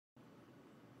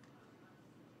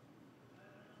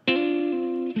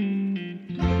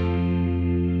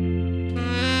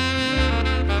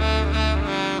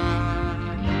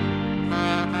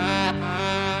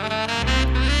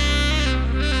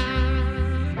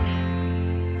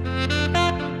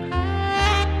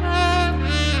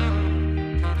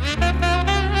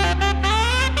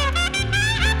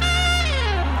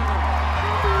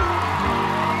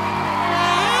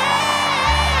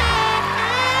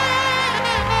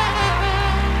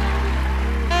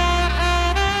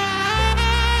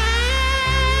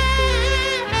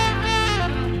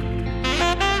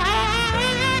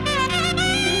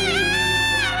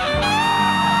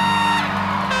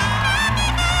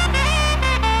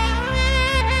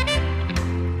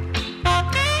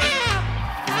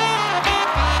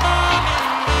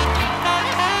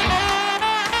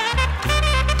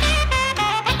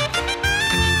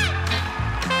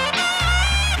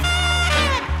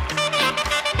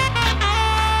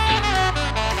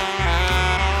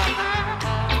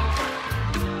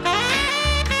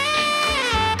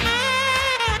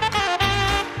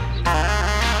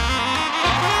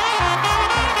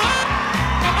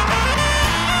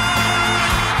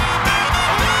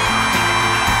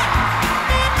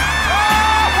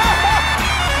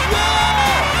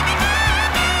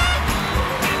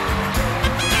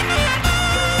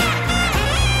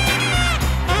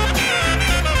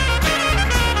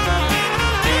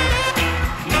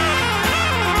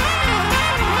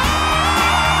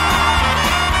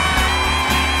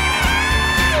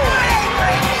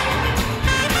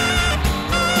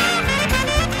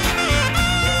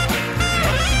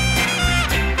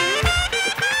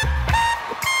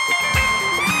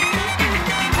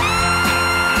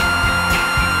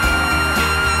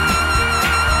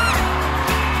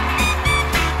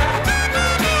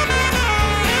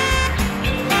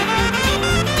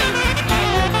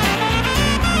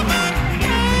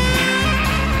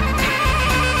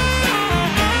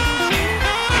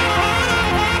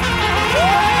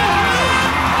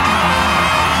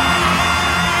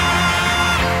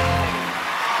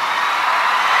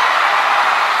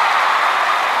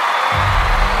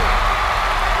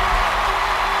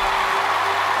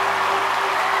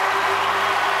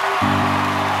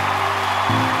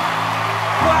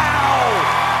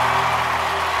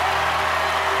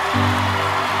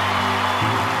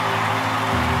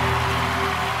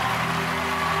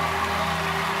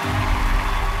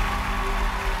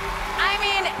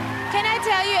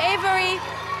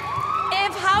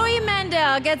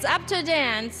girl gets up to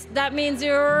dance, that means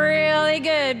you're really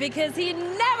good because he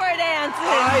never dances.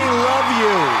 I love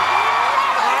you.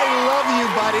 I love you,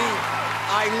 buddy.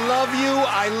 I love you.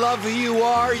 I love who you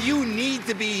are. You need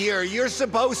to be here. You're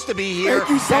supposed to be here. Thank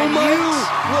you so much. You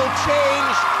will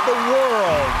change the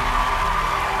world.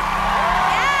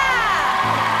 Yeah.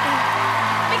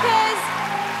 Because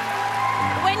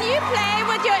when you play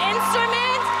with your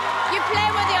instrument, you play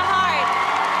with your heart.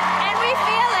 And we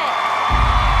feel it.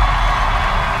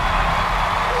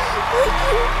 Thank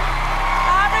you.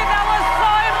 Avery, that was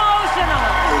so emotional.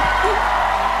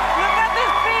 Look at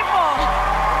these people.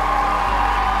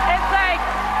 It's like,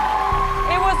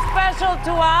 it was special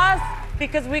to us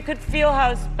because we could feel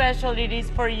how special it is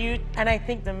for you. And I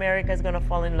think America is going to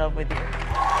fall in love with you.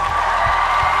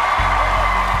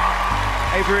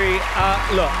 Avery,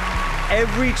 look,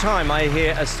 every time I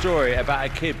hear a story about a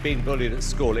kid being bullied at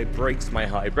school, it breaks my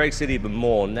heart. It breaks it even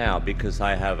more now because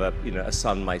I have a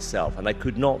son myself, and I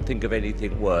could not think of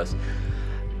anything worse.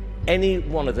 Any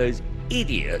one of those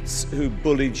idiots who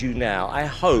bullied you now, I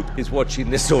hope, is watching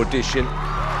this audition.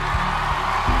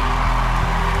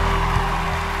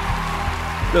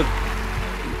 Look,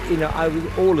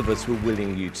 all of us were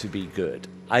willing you to be good.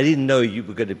 I didn't know you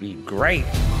were going to be great.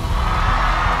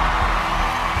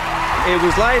 It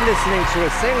was like listening to a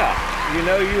singer.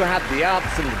 You had the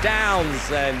ups and the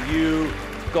downs, and you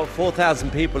got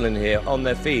 4,000 people in here on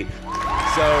their feet.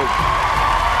 So,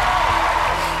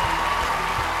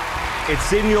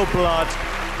 it's in your blood.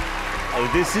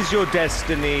 This is your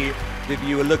destiny. If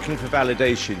you were looking for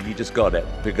validation, you just got it,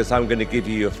 because I'm going to give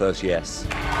you your first yes.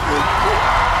 There's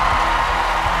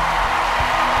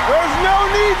no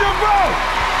need to vote.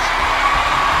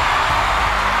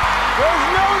 There's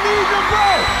no need to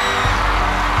vote.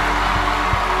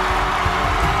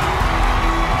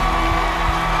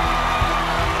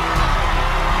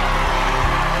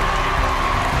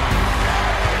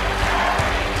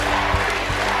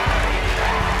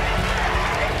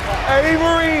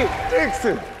 Avery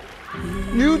Dixon,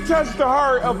 you touched the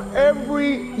heart of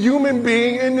every human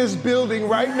being in this building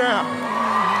right now.